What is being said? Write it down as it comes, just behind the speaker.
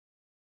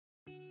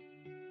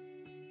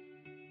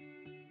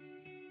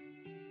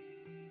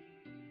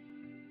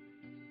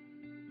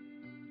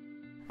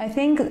I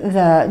think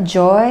the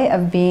joy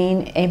of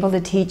being able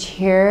to teach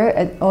here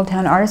at Old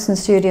Town Artisan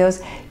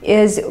Studios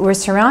is we're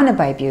surrounded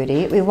by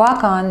beauty. We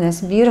walk on this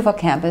beautiful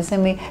campus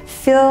and we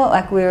feel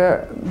like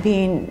we're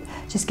being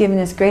just given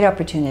this great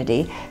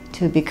opportunity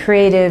to be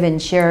creative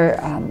and share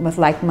with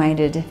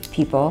like-minded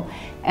people.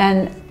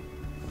 And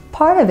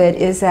part of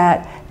it is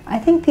that I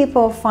think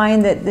people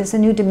find that there's a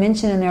new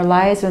dimension in their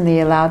lives when they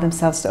allow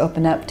themselves to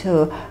open up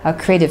to a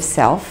creative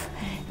self.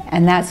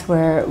 And that's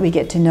where we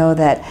get to know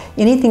that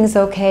anything's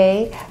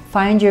okay,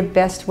 find your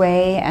best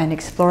way and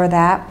explore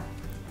that.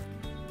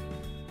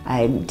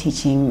 I'm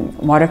teaching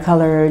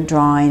watercolor,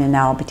 drawing, and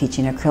now I'll be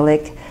teaching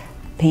acrylic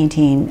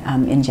painting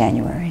in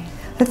January.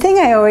 The thing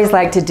I always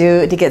like to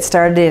do to get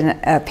started in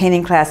a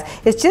painting class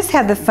is just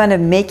have the fun of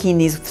making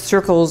these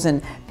circles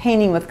and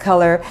painting with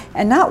color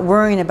and not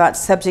worrying about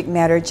subject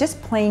matter,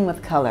 just playing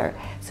with color.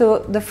 So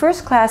the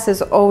first class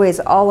is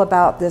always all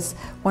about this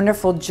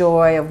wonderful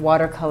joy of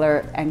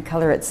watercolor and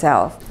color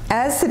itself.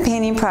 As the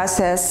painting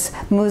process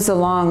moves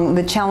along,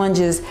 the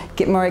challenges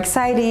get more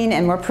exciting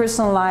and more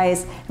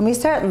personalized, and we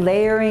start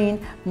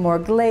layering more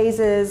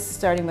glazes,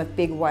 starting with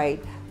big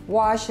white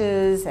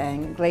washes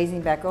and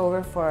glazing back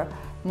over for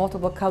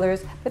multiple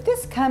colors. But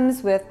this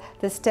comes with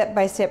the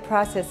step-by-step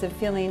process of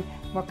feeling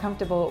more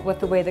comfortable with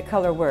the way the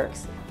color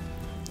works.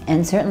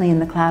 And certainly in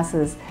the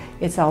classes,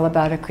 it's all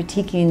about a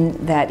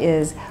critiquing that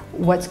is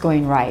what's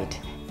going right,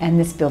 and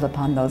this build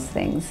upon those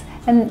things.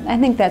 And I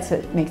think that's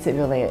what makes it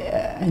really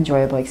an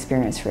enjoyable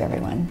experience for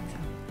everyone.